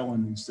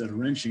selling instead of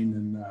wrenching.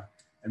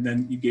 And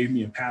then he gave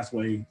me a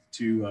pathway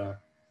to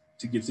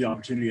get the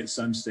opportunity at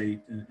Sun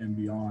State and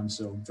beyond.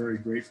 So I'm very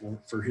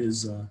grateful for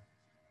his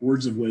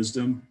words of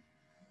wisdom.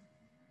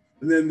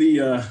 And then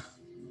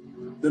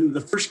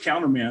the first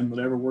counterman that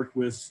I ever worked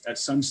with at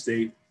Sun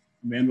State,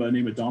 a man by the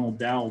name of Donald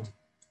Dowd,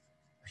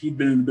 he'd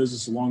been in the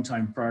business a long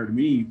time prior to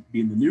me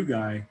being the new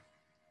guy.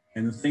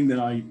 And the thing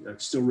that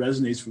still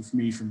resonates with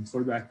me from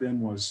clear back then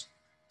was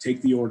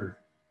take the order.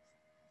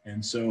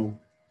 And so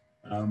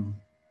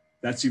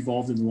that's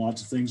evolved into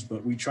lots of things,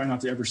 but we try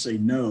not to ever say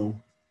no,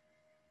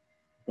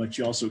 but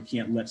you also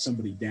can't let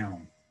somebody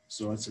down.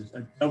 So it's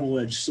a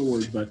double-edged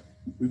sword, but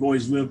we've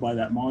always lived by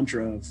that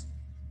mantra of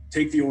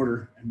take the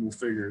order and we'll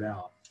figure it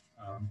out.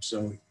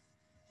 So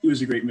he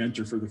was a great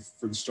mentor for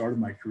the start of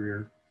my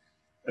career.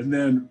 And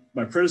then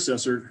my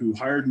predecessor, who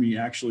hired me,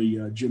 actually,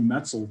 Jim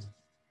Metzold,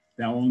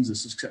 now owns a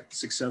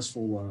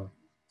successful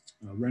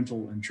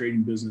rental and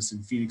trading business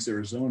in Phoenix,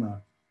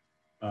 Arizona.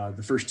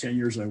 The first 10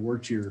 years I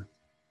worked here,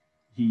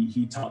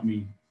 he taught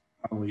me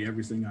probably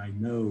everything I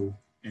know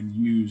and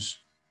use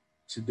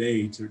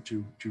today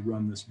to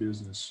run this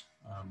business.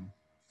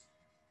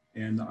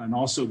 And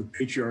also the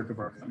patriarch of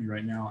our company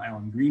right now,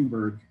 Alan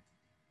Greenberg,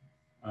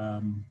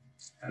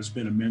 has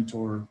been a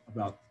mentor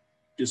about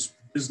just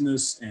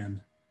business and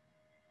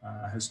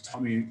has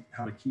taught me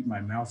how to keep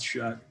my mouth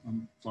shut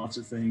on lots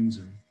of things.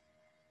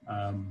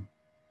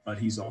 But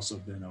he's also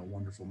been a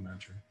wonderful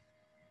mentor.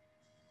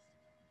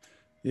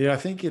 Yeah, I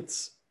think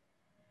it's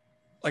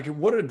like,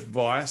 what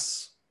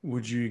advice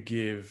would you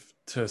give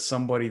to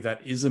somebody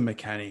that is a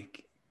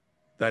mechanic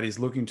that is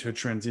looking to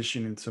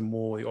transition into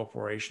more the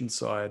operations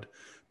side?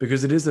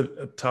 Because it is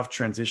a tough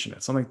transition.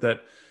 It's something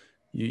that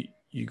you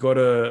got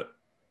to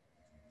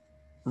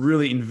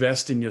really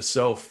invest in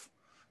yourself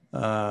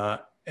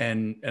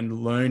and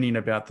learning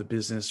about the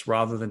business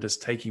rather than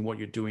just taking what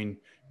you're doing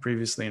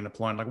previously and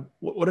applying. Like,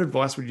 what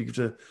advice would you give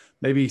to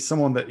maybe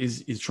someone that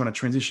is trying to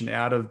transition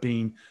out of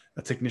being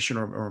a technician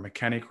or a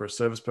mechanic or a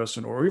service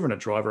person or even a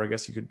driver, I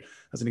guess you could,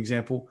 as an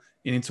example,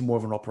 into more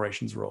of an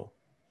operations role?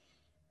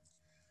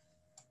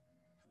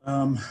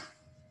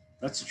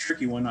 That's a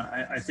tricky one.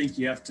 I think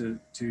you have to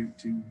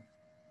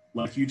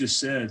like you just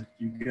said,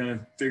 you got to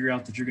figure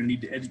out that you're going to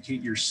need to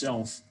educate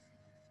yourself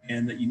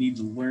and that you need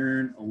to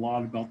learn a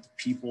lot about the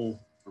people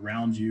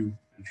around you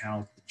and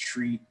how to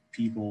treat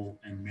people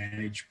and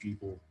manage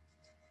people,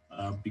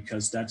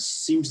 because that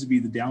seems to be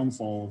the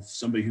downfall of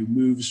somebody who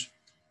moves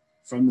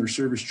from their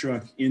service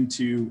truck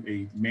into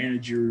a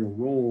managerial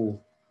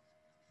role.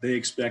 They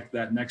expect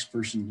that next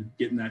person to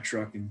get in that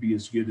truck and be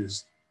as good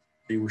as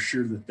they were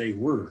sure that they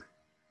were.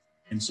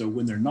 And so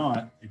when they're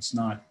not, it's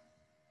not,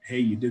 hey,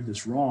 you did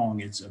this wrong.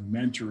 It's a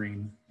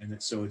mentoring.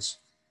 And so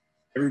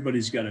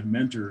everybody's got a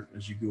mentor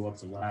as you go up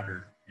the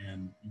ladder,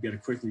 and you got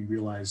to quickly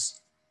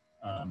realize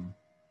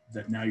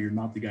that now you're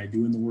not the guy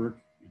doing the work,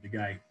 you're the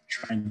guy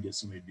trying to get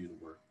somebody to do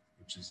the work,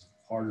 which is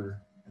harder,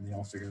 and they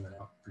all figure that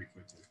out pretty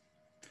quickly.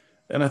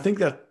 And I think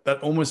that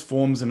almost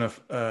forms in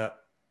a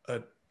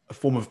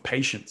form of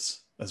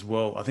patience as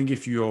well. I think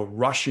if you're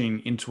rushing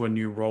into a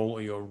new role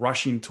or you're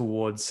rushing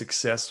towards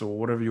success or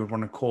whatever you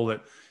want to call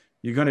it,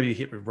 you're going to be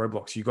hit with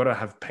roadblocks. You've got to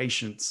have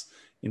patience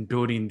in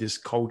building this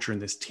culture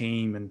and this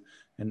team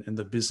and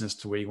the business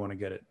to where you want to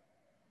get it.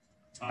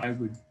 I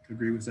would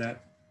agree with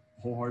that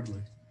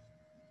wholeheartedly.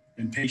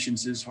 And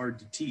patience is hard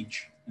to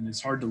teach and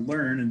it's hard to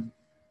learn. And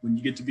when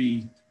you get to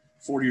be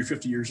 40 or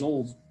 50 years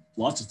old,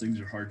 lots of things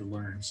are hard to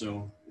learn.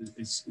 So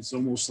it's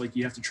almost like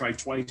you have to try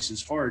twice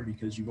as hard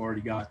because you've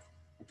already got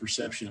a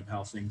perception of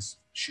how things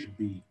should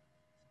be.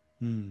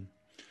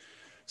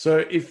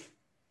 So if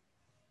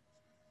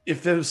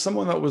there's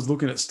someone that was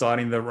looking at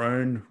starting their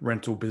own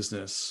rental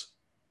business,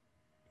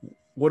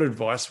 what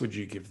advice would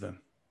you give them?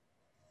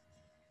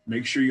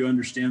 Make sure you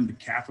understand the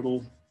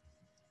capital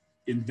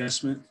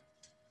investment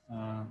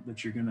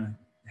that you're going to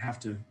have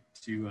to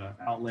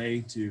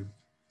outlay to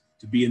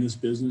be in this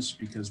business,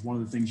 because one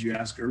of the things you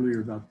asked earlier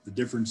about the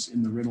difference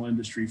in the rental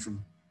industry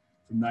from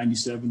from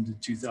 97 to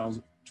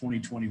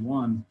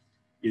 2021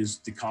 is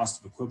the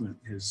cost of equipment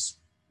has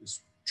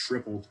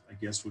tripled, I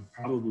guess would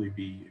probably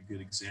be a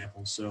good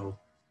example. So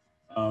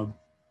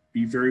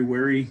be very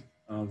wary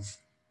of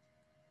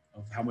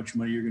how much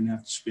money you're going to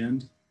have to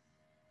spend,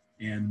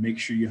 and make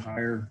sure you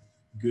hire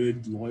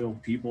good, loyal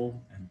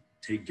people and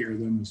take care of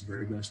them as the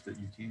very best that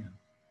you can.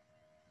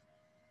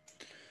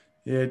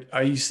 Yeah.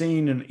 Are you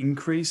seeing an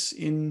increase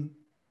in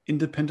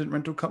independent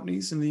rental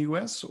companies in the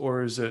US,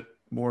 or is it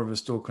more of a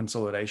still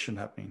consolidation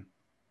happening?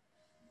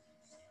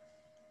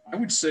 I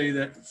would say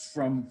that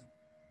from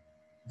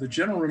the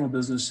general rental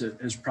business, it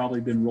has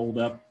probably been rolled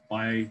up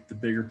by the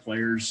bigger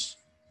players,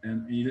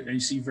 and you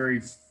see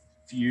very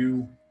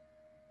few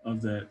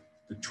of the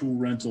tool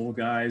rental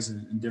guys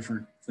and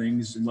different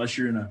things, unless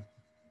you're in a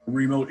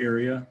remote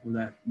area where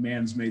that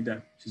man's made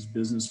that his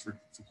business for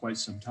quite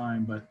some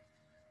time. But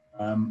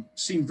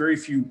seen very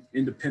few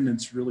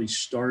independents really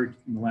start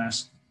in the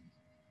last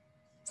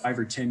 5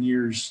 or 10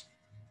 years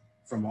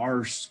from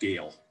our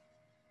scale.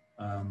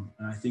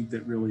 And I think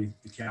that really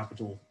the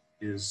capital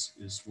is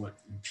what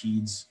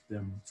impedes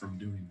them from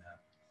doing that.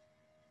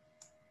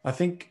 I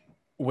think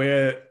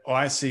where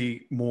I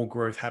see more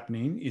growth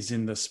happening is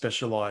in the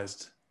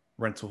specialized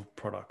rental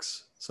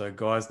products. So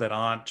guys that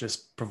aren't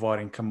just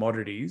providing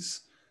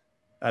commodities,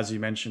 as you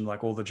mentioned,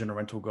 like all the general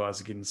rental guys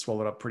are getting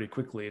swallowed up pretty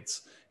quickly.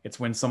 It's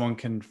when someone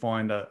can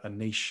find a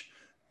niche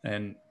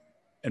and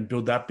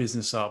build that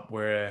business up,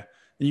 where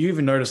you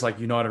even notice like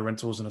United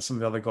Rentals and some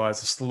of the other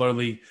guys are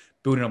slowly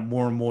building up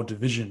more and more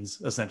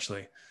divisions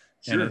essentially.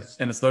 Sure.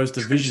 And it's those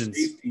divisions,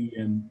 safety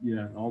and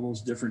all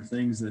those different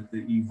things that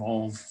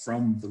evolve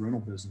from the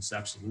rental business.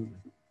 Absolutely.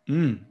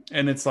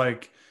 And it's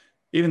like,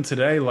 even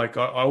today, like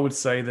I would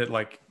say that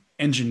like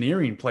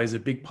engineering plays a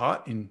big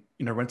part in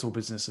a rental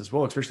business as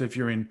well, especially if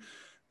you're in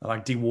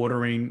like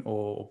dewatering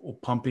or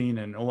pumping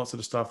and all that sort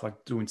of stuff, like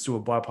doing sewer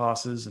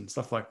bypasses and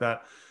stuff like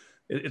that.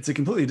 It's a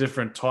completely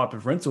different type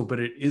of rental, but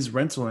it is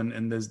rental,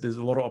 and there's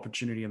a lot of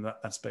opportunity in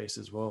that space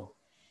as well.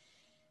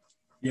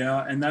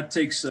 Yeah, and that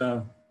takes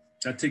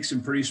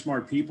some pretty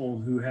smart people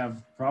who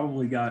have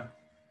probably got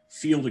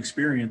field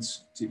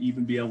experience to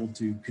even be able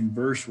to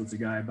converse with the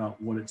guy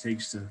about what it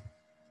takes to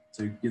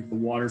get the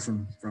water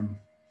from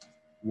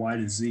Y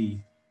to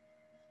Z.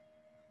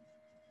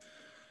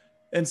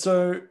 And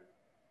so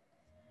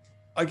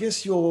I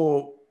guess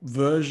your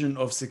version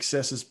of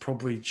success has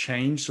probably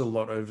changed a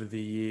lot over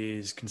the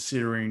years,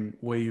 considering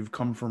where you've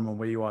come from and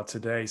where you are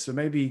today. So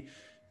maybe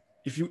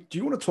do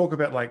you want to talk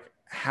about like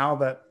how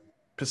that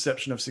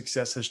perception of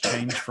success has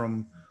changed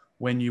from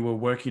when you were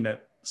working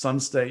at Sun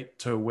State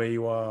to where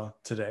you are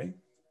today?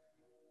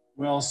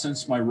 Well,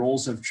 since my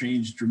roles have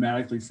changed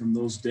dramatically from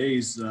those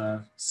days,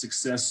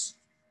 success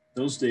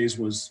those days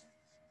was,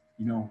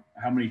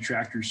 how many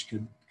tractors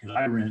could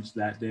I rent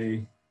that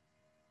day?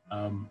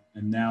 And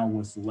now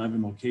with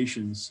 11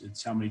 locations,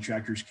 it's how many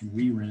tractors can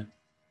we rent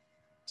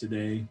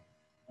today?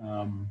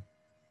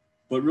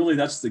 But really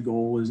that's the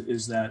goal,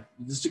 is that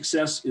the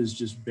success is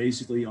just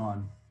basically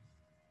on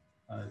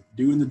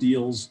doing the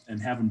deals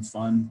and having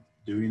fun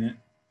doing it.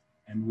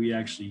 And we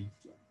actually,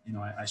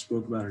 I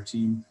spoke about our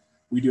team.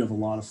 We do have a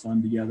lot of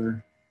fun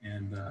together,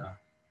 and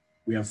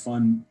we have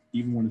fun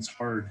even when it's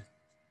hard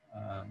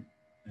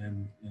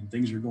and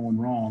things are going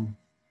wrong,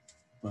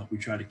 but we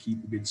try to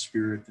keep a good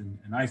spirit. And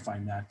I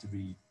find that to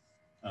be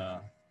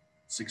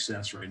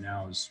success right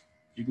now, is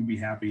you can be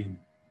happy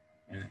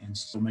and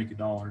still make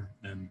 $1,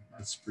 then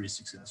that's pretty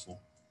successful.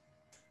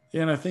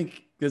 Yeah, and I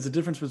think there's a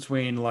difference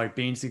between like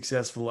being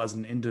successful as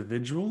an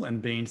individual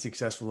and being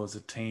successful as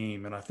a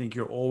team. And I think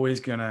you're always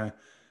going to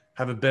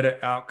have a better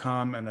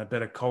outcome and a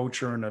better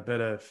culture and a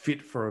better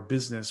fit for a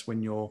business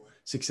when you're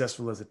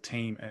successful as a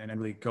team and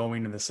really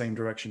going in the same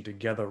direction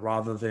together,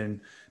 rather than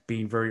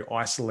being very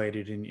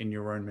isolated in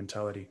your own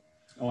mentality.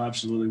 Oh,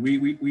 absolutely.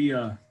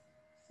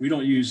 We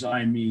don't use I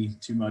and me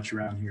too much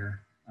around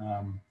here,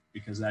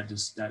 because that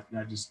just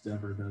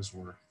never does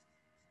work.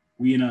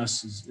 We and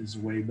us is a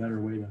way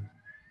better way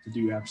to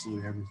do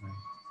absolutely everything.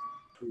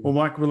 Well,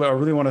 Mike, I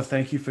really want to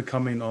thank you for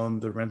coming on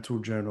the Rental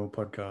Journal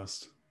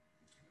podcast.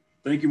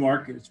 Thank you,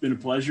 Mark. It's been a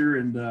pleasure,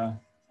 and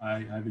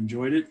I've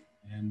enjoyed it.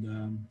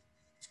 And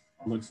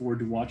I look forward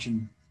to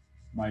watching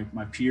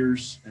my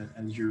peers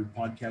as your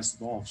podcast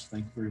evolves.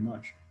 Thank you very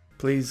much.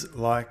 Please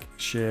like,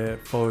 share,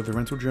 follow the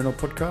Rental Journal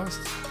podcast,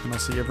 and I'll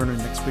see everyone in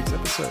next week's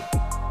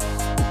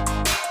episode.